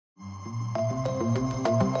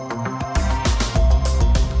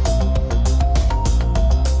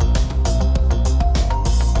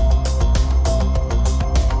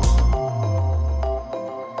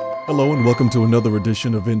welcome to another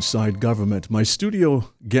edition of Inside Government. My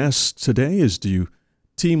studio guest today is the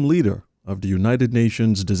team leader of the United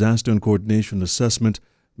Nations Disaster and Coordination Assessment,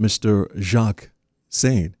 Mr. Jacques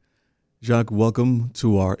Sain. Jacques, welcome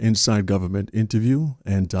to our Inside Government interview,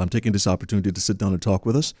 and I'm taking this opportunity to sit down and talk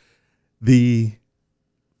with us. The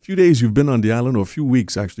few days you've been on the island, or a few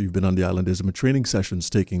weeks actually you've been on the island, there's some training sessions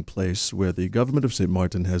taking place where the government of St.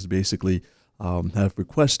 Martin has basically have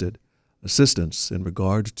requested assistance in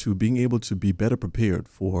regard to being able to be better prepared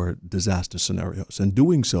for disaster scenarios, and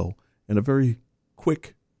doing so in a very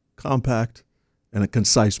quick, compact, and a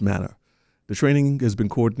concise manner. The training has been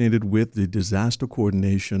coordinated with the Disaster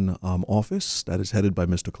Coordination Office that is headed by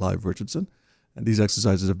Mr. Clive Richardson, and these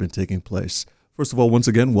exercises have been taking place. First of all, once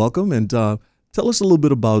again, welcome, and tell us a little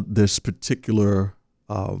bit about this particular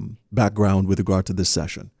background with regard to this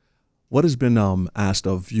session. What has been asked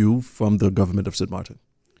of you from the government of St. Martin?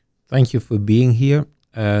 Thank you for being here.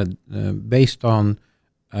 Based on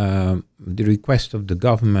the request of the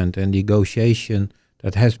government and negotiation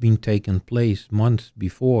that has been taken place months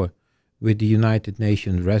before with the United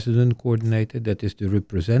Nations Resident Coordinator, that is the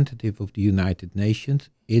representative of the United Nations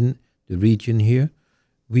in the region here,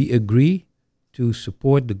 we agree to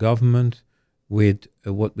support the government with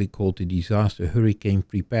what we call the Disaster Hurricane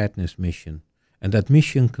Preparedness Mission. And that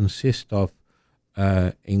mission consists of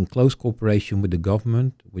in close cooperation with the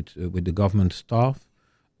government, with the government staff,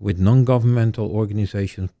 with non-governmental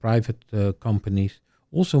organizations, private companies,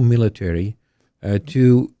 also military,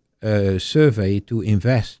 to survey, to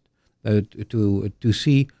invest, to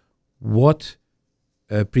see what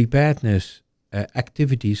preparedness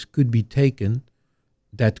activities could be taken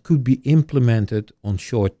that could be implemented on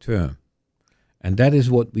short term. And that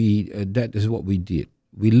is what we did.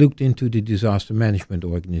 We looked into the disaster management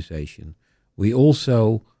organization. We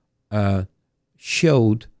also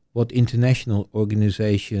showed what international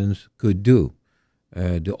organizations could do.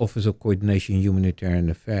 The Office of Coordination in Humanitarian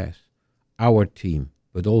Affairs, our team,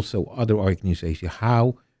 but also other organizations,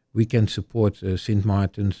 how we can support St.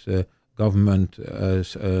 Martin's government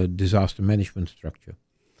disaster management structure.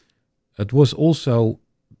 It was also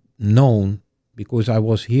known, because I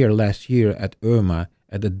was here last year at Irma,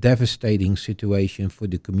 at a devastating situation for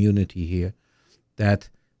the community here, that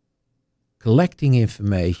collecting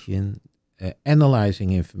information,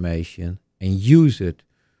 analyzing information, and use it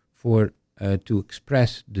for to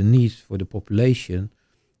express the needs for the population,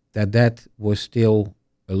 that was still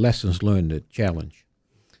a lessons learned challenge.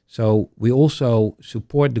 So we also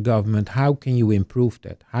support the government. How can you improve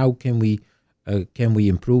that? How can we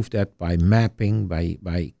improve that by mapping,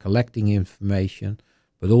 by collecting information,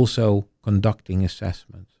 but also conducting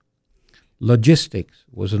assessments? Logistics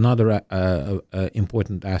was another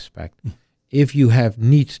important aspect. If you have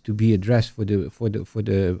needs to be addressed for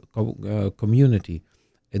the community,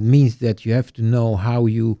 it means that you have to know how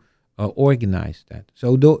you organize that.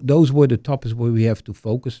 So those were the topics where we have to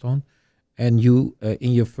focus on. And you,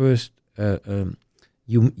 in your first,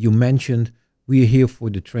 you mentioned we are here for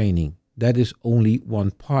the training. That is only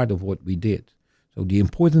one part of what we did. So the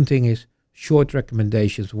important thing is short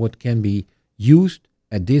recommendations, what can be used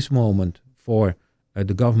at this moment for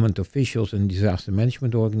the government officials and disaster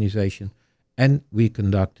management organization. And we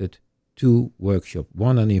conducted 2 workshops,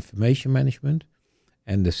 one on information management,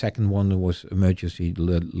 and the second one was emergency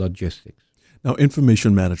logistics. Now,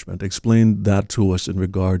 information management, explain that to us in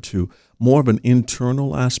regard to more of an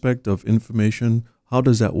internal aspect of information. How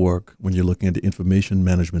does that work when you're looking at the information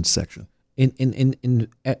management section? In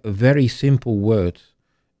very simple words,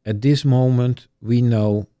 at this moment, we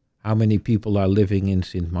know how many people are living in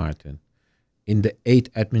St. Martin, in the 8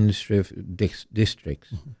 administrative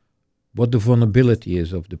districts. Mm-hmm. What the vulnerability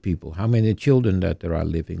is of the people, how many children that there are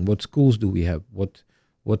living, what schools do we have,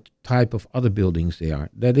 what type of other buildings they are.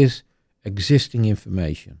 That is existing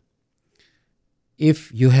information.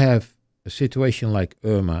 If you have a situation like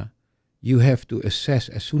Irma, you have to assess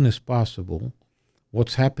as soon as possible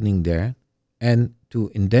what's happening there and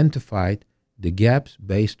to identify the gaps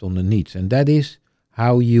based on the needs. And that is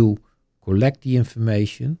how you collect the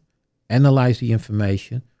information, analyze the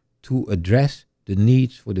information to address the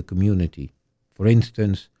needs for the community. For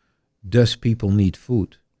instance, does people need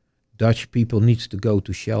food? Does people need to go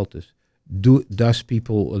to shelters? Does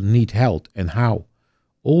people need help, and how?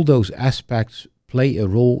 All those aspects play a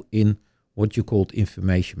role in what you call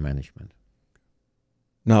information management.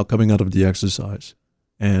 Now, coming out of the exercise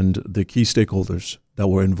and the key stakeholders that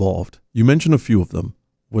were involved, you mentioned a few of them.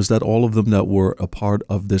 Was that all of them that were a part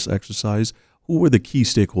of this exercise? Who were the key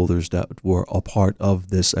stakeholders that were a part of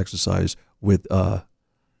this exercise with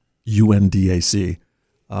UNDAC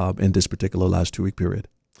in this particular last 2-week period?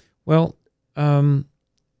 Well,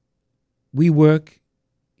 we work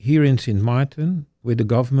here in St. Martin with the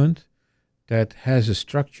government that has a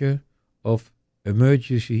structure of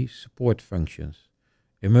emergency support functions.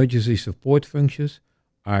 Emergency support functions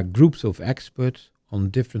are groups of experts on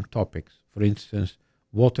different topics, for instance,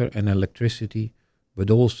 water and electricity, but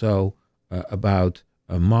also about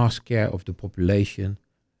mass care of the population,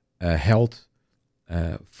 health,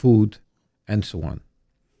 food, and so on.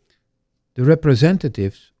 The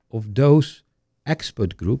representatives of those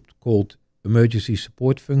expert groups, called emergency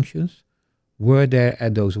support functions, were there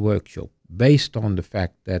at those workshops based on the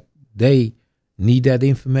fact that they need that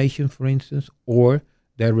information, for instance, or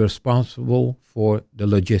they're responsible for the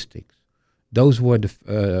logistics. Those were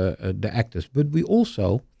the actors. But we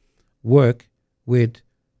also work with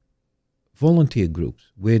volunteer groups,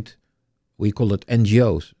 with, we call it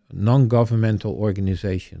NGOs, non-governmental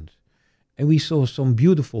organizations. And we saw some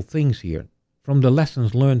beautiful things here. From the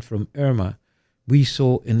lessons learned from Irma, we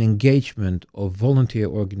saw an engagement of volunteer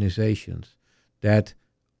organizations that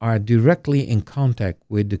are directly in contact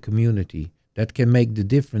with the community, that can make the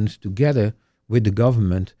difference together with the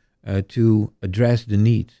government to address the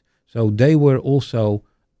needs. So they were also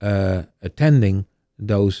attending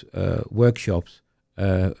those workshops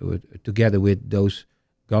together with those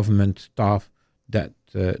government staff that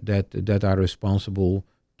are responsible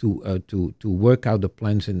to work out the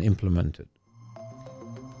plans and implement it.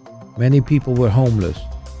 Many people were homeless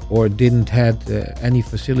or didn't have any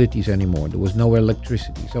facilities anymore. There was no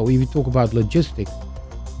electricity. So if you talk about logistics,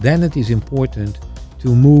 then it is important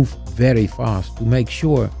to move very fast, to make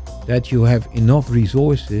sure that you have enough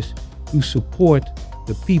resources to support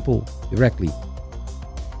the people directly.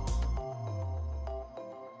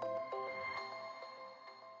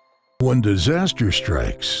 When disaster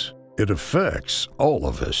strikes, it affects all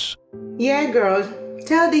of us. Yeah, girl.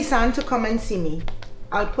 Tell Desan to come and see me.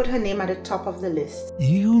 I'll put her name at the top of the list.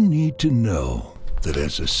 You need to know that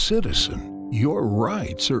as a citizen, your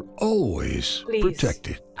rights are always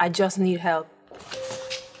protected. I just need help.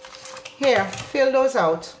 Here, fill those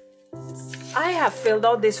out. I have filled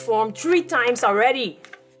out this form 3 times already.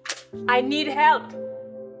 I need help.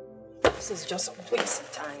 This is just a waste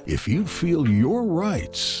of time. If you feel your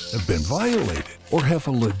rights have been violated or have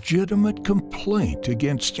a legitimate complaint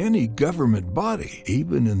against any government body,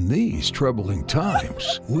 even in these troubling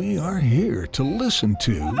times, we are here to listen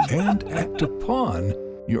to and act upon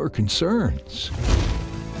your concerns.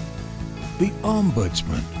 The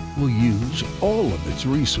Ombudsman will use all of its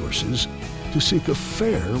resources to seek a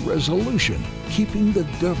fair resolution, keeping the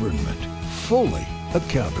government fully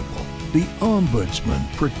accountable. The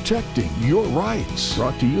Ombudsman, protecting your rights.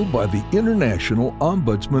 Brought to you by the International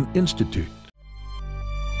Ombudsman Institute.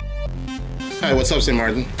 Hi, what's up, St.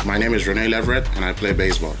 Martin? My name is Rene Leverett, and I play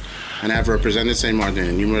baseball. And I've represented St. Martin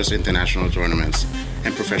in numerous international tournaments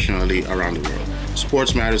and professionally around the world.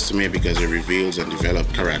 Sports matters to me because it reveals and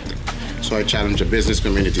develops character. So I challenge the business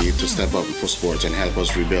community to step up for sports and help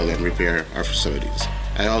us rebuild and repair our facilities.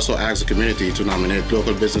 I also ask the community to nominate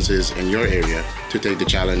local businesses in your area to take the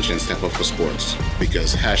challenge and step up for sports,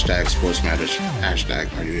 because hashtag sports matters,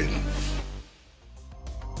 hashtag are you in?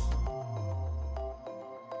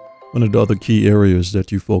 One of the other key areas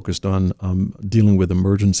that you focused on dealing with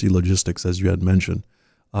emergency logistics, as you had mentioned.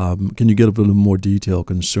 Can you get a little more detail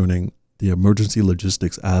concerning the emergency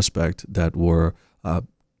logistics aspect that were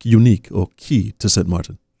unique or key to St.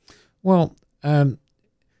 Martin? Well,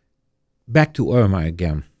 back to Irma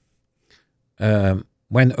again.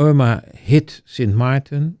 When Irma hit St.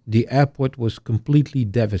 Martin, the airport was completely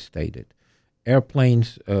devastated.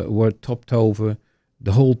 Airplanes were topped over.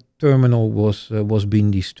 The whole terminal was being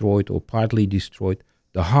destroyed or partly destroyed.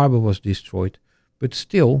 The harbor was destroyed. But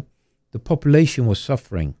still, the population was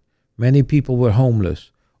suffering. Many people were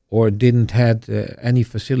homeless or didn't have any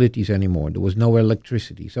facilities anymore. There was no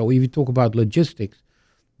electricity. So if you talk about logistics,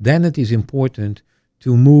 then it is important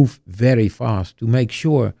to move very fast, to make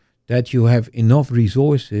sure that you have enough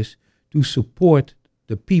resources to support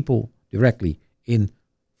the people directly in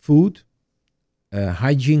food,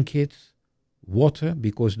 hygiene kits, water,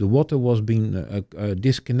 because the water was being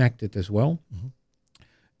disconnected as well. Mm-hmm.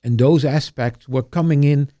 And those aspects were coming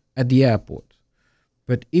in at the airport.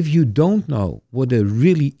 But if you don't know what the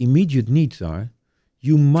really immediate needs are,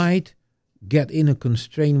 you might get in a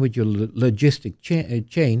constraint with your logistic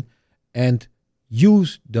chain and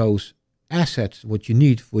use those assets, what you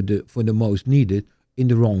need for the most needed, in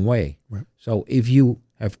the wrong way. Right. So if you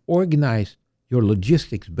have organized your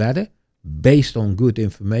logistics better, based on good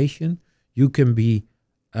information, you can be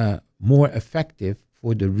more effective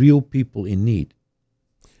for the real people in need.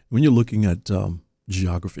 When you're looking at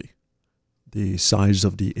geography, the size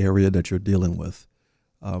of the area that you're dealing with,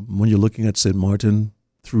 When you're looking at St. Martin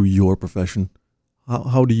through your profession,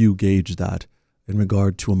 how do you gauge that in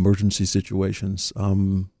regard to emergency situations?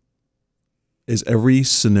 Is every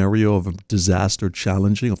scenario of a disaster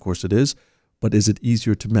challenging? Of course it is, but is it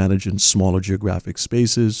easier to manage in smaller geographic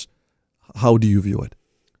spaces? How do you view it?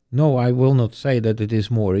 No, I will not say that it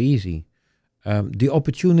is more easy. The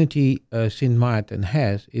opportunity Sint Maarten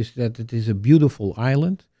has is that it is a beautiful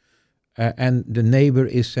island, and the neighbor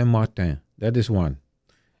is Saint Martin. That is one.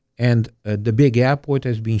 And the big airport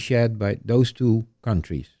has been shared by those two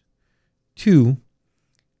countries. Two,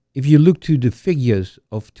 if you look to the figures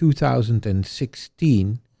of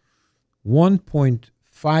 2016,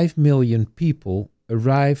 1.5 million people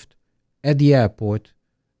arrived at the airport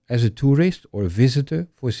as a tourist or a visitor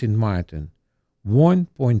for Sint Maarten.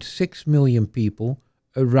 1.6 million people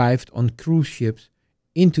arrived on cruise ships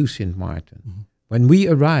into Sint Maarten. Mm-hmm. When we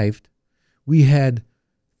arrived, we had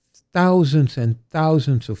thousands and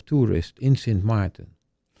thousands of tourists in Sint Maarten.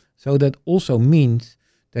 So that also means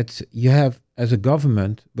that you have, as a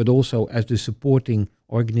government, but also as the supporting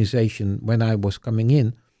organization when I was coming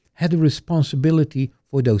in, had a responsibility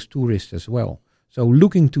for those tourists as well. So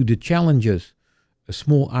looking to the challenges a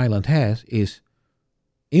small island has is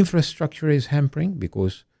infrastructure is hampering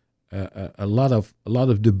because a lot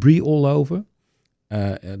of debris all over.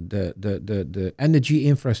 The energy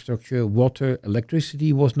infrastructure, water,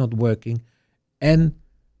 electricity was not working, and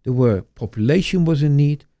population was in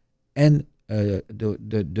need, and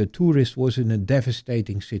the tourist was in a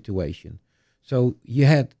devastating situation. So you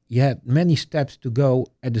had many steps to go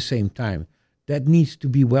at the same time. That needs to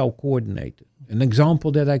be well coordinated. An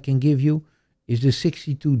example that I can give you is the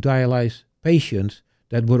 62 dialyzed patients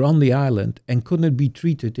that were on the island and couldn't be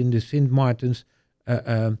treated in the Sint Maarten's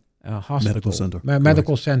hospital,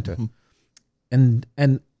 medical center. Mm-hmm.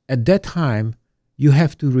 And at that time, you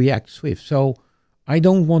have to react swift. So I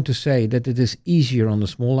don't want to say that it is easier on a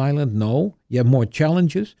small island. No, you have more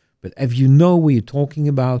challenges, but if you know what you're talking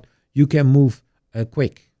about, you can move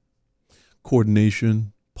quick.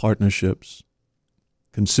 Coordination, partnerships,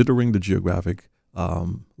 considering the geographic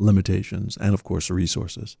limitations, and of course the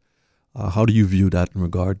resources. How do you view that in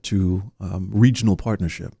regard to regional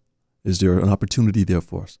partnership? Is there an opportunity there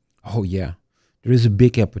for us? Oh yeah, there is a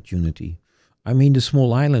big opportunity. I mean, the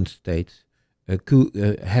small island states have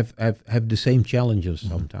the same challenges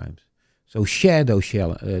sometimes. So share those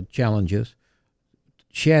challenges,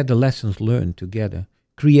 share the lessons learned together,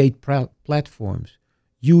 create platforms,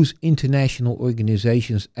 use international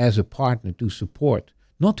organizations as a partner to support,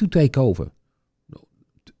 not to take over,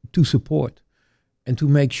 to support, and to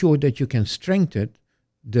make sure that you can strengthen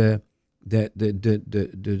the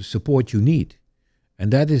support you need.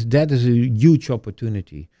 And that is a huge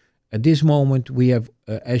opportunity. At this moment, we have,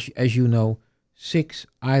 as you know, 6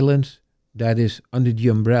 islands that is under the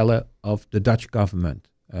umbrella of the Dutch government.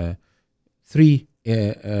 3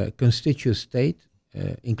 constituent states,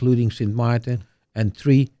 including Sint Maarten, and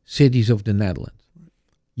 3 cities of the Netherlands.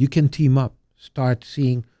 You can team up, start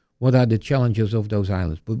seeing what are the challenges of those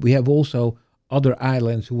islands. But we have also other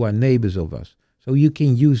islands who are neighbors of us. So you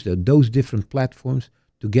can use those different platforms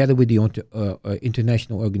together with the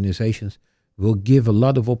international organizations will give a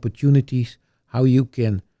lot of opportunities how you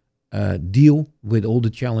can deal with all the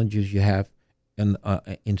challenges you have in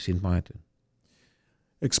Sint Maarten.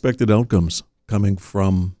 Expected outcomes coming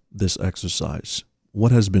from this exercise.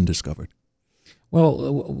 What has been discovered?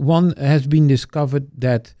 Well, one has been discovered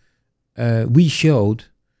that we showed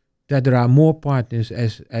that there are more partners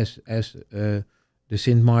as the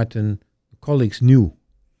Sint Maarten colleagues knew.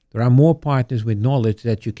 There are more partners with knowledge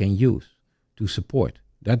that you can use to support.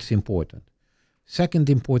 That's important. Second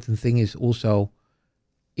important thing is also,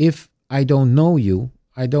 if I don't know you,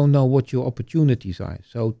 I don't know what your opportunities are.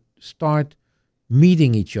 So start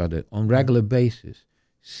meeting each other on regular basis.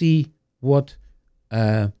 See what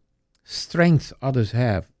strengths others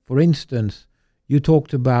have. For instance, you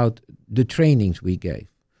talked about the trainings we gave.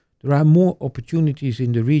 There are more opportunities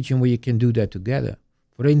in the region where you can do that together.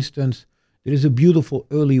 For instance, there is a beautiful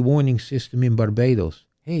early warning system in Barbados.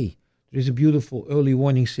 Hey, there is a beautiful early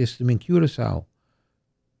warning system in Curacao.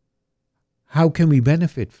 How can we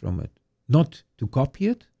benefit from it? Not to copy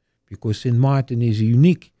it, because Sint Maarten is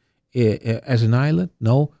unique as an island.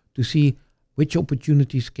 No, to see which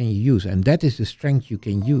opportunities can you use. And that is the strength you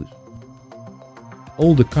can use.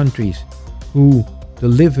 All the countries who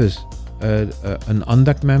delivers an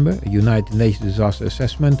Undac member, a United Nations Disaster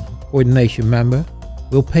Assessment Coordination member,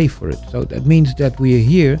 will pay for it. So that means that we are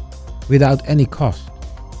here without any cost.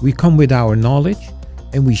 We come with our knowledge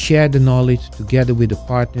and we share the knowledge together with the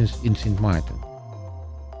partners in Sint Maarten.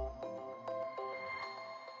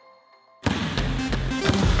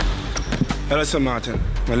 Hello, St. Martin.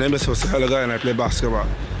 My name is Jose Helaga and I play basketball.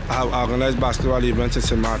 I have organized basketball events in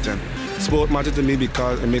St. Martin. Sport matters to me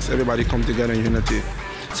because it makes everybody come together in unity.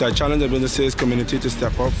 So I challenge the businesses community to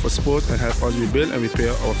step up for sports and help us rebuild and repair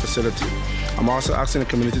our facility. I'm also asking the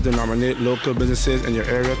community to nominate local businesses in your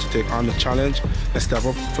area to take on the challenge and step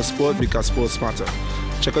up for sport because sports matter.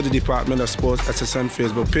 Check out the Department of Sports SSN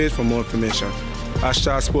Facebook page for more information.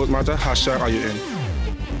 Hashtag Sport Matter, hashtag Are You In?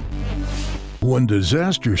 When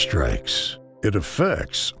disaster strikes, it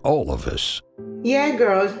affects all of us. Yeah,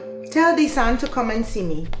 girl. Tell Desan to come and see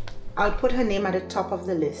me. I'll put her name at the top of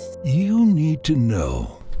the list. You need to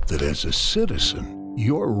know that as a citizen,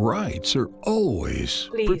 your rights are always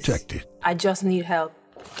Please. protected. I just need help.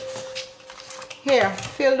 Here,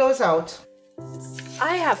 fill those out.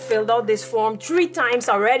 I have filled out this form 3 times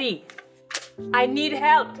already. I need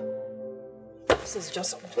help. This is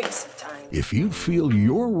just a waste of time. If you feel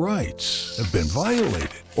your rights have been violated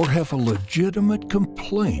or have a legitimate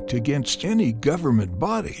complaint against any government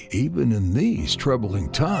body, even in these troubling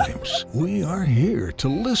times, we are here to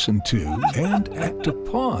listen to and act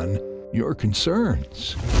upon your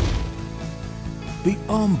concerns. The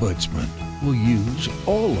Ombudsman will use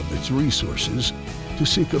all of its resources to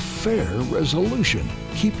seek a fair resolution,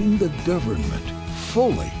 keeping the government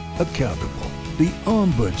fully accountable. The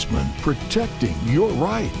Ombudsman, protecting your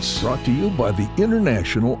rights. Brought to you by the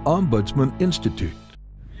International Ombudsman Institute.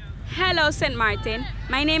 Hello, St. Martin.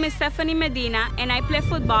 My name is Stephanie Medina and I play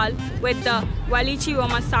football with the Walichi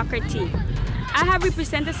Women's soccer team. I have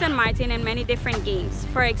represented St. Martin in many different games.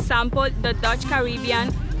 For example, the Dutch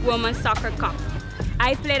Caribbean Women's Soccer Cup.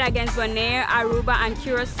 I played against Bonaire, Aruba, and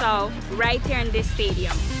Curacao right here in this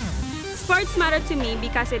stadium. Sports matter to me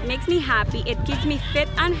because it makes me happy, it keeps me fit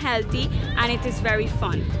and healthy, and it is very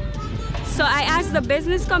fun. So I ask the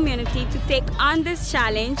business community to take on this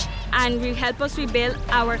challenge and help us rebuild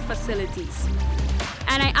our facilities.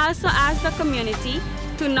 And I also ask the community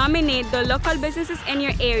to nominate the local businesses in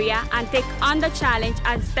your area and take on the challenge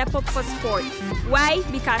and step up for sport. Why?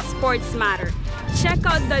 Because sports matter. Check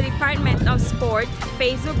out the Department of Sport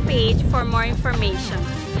Facebook page for more information.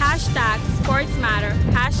 Hashtag Sports Matter,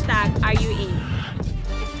 hashtag Are You In?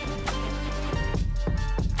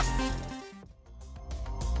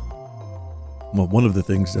 Well, one of the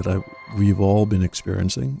things that we've all been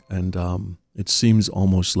experiencing, and it seems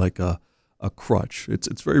almost like a crutch.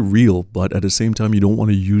 It's very real, but at the same time, you don't want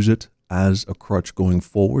to use it as a crutch going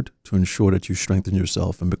forward to ensure that you strengthen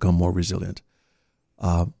yourself and become more resilient.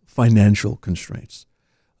 Financial constraints.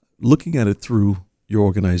 Looking at it through your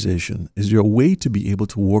organization, is there a way to be able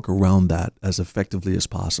to work around that as effectively as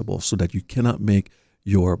possible so that you cannot make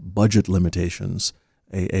your budget limitations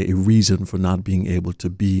a reason for not being able to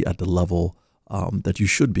be at the level that you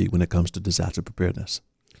should be when it comes to disaster preparedness?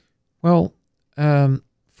 Well,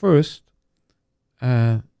 first,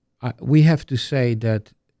 we have to say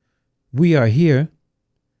that we are here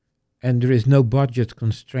and there is no budget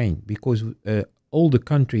constraint because all the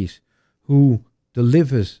countries who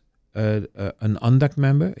delivers an Undac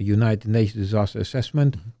member, a United Nations Disaster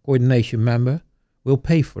Assessment Coordination member, will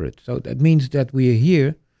pay for it. So that means that we are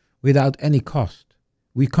here without any cost.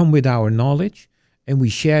 We come with our knowledge and we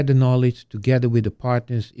share the knowledge together with the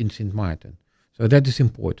partners in St. Martin. So that is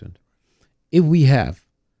important. If we have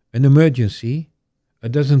an emergency,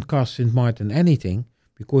 it doesn't cost St. Martin anything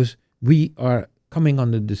because we are coming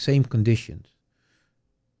under the same conditions.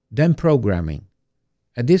 Then programming.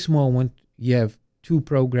 At this moment, you have 2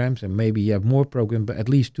 programs, and maybe you have more programs, but at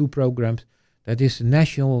least 2 programs. That is the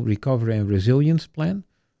National Recovery and Resilience Plan,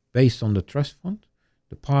 based on the Trust Fund.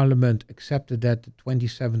 The Parliament accepted that the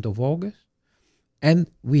 27th of August.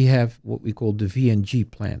 And we have what we call the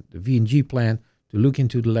VNG plan. The VNG plan to look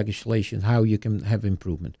into the legislation, how you can have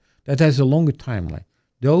improvement. That has a longer timeline.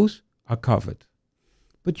 Those are covered.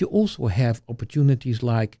 But you also have opportunities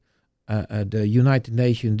like the United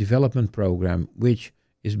Nations Development Program, which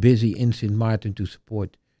is busy in St. Martin to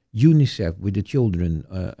support UNICEF with the children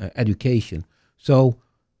education. So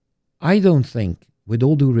I don't think, with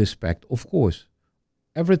all due respect, of course,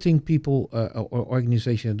 everything people or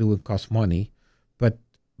organizations are doing costs money, but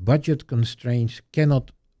budget constraints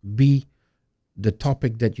cannot be the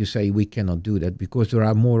topic that you say we cannot do that because there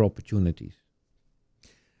are more opportunities.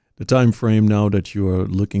 The time frame now that you are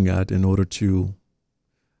looking at in order to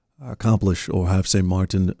accomplish or have St.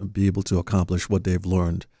 Martin be able to accomplish what they've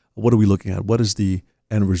learned, what are we looking at? What is the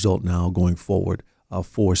end result now going forward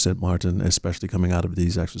for St. Martin, especially coming out of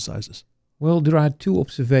these exercises? Well, there are 2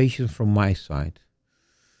 observations from my side.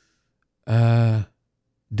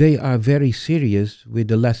 They are very serious with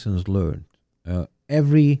the lessons learned.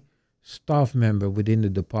 Every staff member within the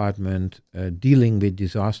department dealing with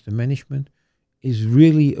disaster management is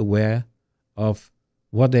really aware of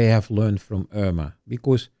what they have learned from Irma.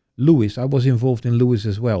 Because Lewis, I was involved in Lewis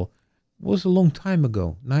as well, was a long time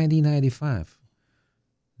ago, 1995.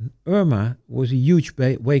 Irma was a huge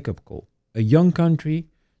wake-up call. A young country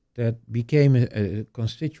that became a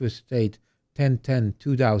constituent state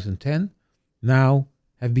 2010, now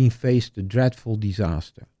have been faced a dreadful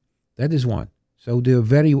disaster. That is one. So they're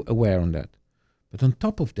very aware on that. But on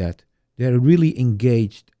top of that, they're really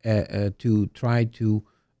engaged to try to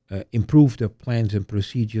improve their plans and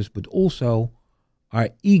procedures, but also are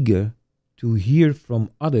eager to hear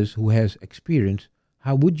from others who has experience.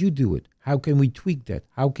 How would you do it? How can we tweak that?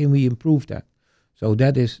 How can we improve that? So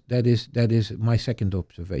that is my second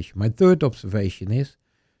observation. My third observation is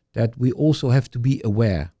that we also have to be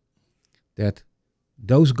aware that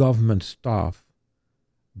those government staff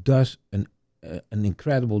does an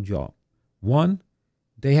incredible job. One,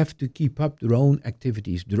 they have to keep up their own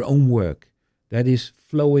activities, their own work. That is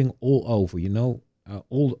flowing all over,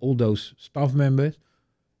 all those staff members.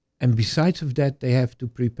 And besides of that, they have to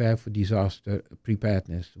prepare for disaster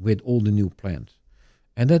preparedness with all the new plans.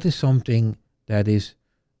 And that is something that is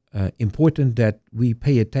important that we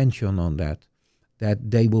pay attention on that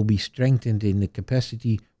they will be strengthened in the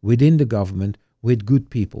capacity within the government with good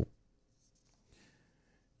people.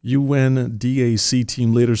 UNDAC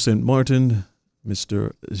team leader St. Martin,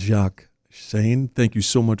 Mr. Jacques Sain, thank you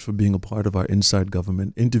so much for being a part of our Inside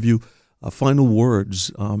Government interview. Final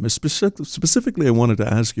words. Specifically, I wanted to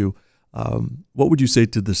ask you, what would you say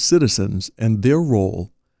to the citizens and their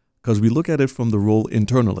role? Because we look at it from the role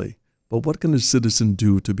internally, but what can a citizen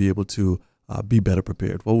do to be able to be better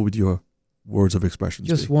prepared? What would your words of expression be?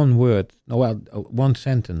 Just one word, one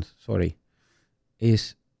sentence,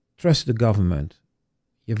 is trust the government.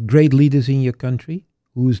 You have great leaders in your country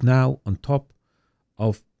who is now on top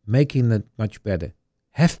of making it much better.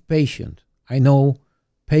 Have patience. I know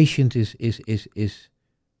patience is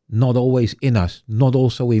not always in us, not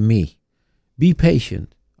also in me. Be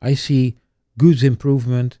patient. I see good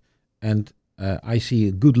improvement and I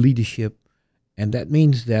see good leadership, and that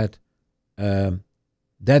means that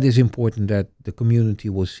that is important that the community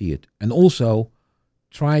will see it. And also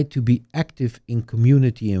try to be active in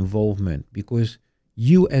community involvement, because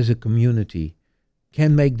you as a community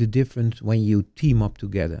can make the difference when you team up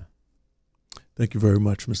together. Thank you very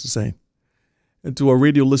much, Mr. Sain. And to our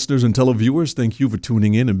radio listeners and televiewers, thank you for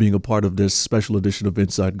tuning in and being a part of this special edition of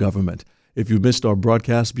Inside Government. If you missed our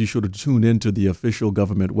broadcast, be sure to tune in to the official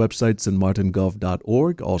government website,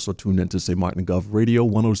 stmartingov.org. Also tune in to St. Martin Gov Radio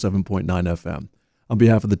 107.9 FM. On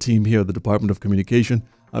behalf of the team here at the Department of Communication,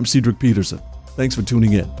 I'm Cedric Peterson. Thanks for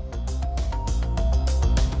tuning in.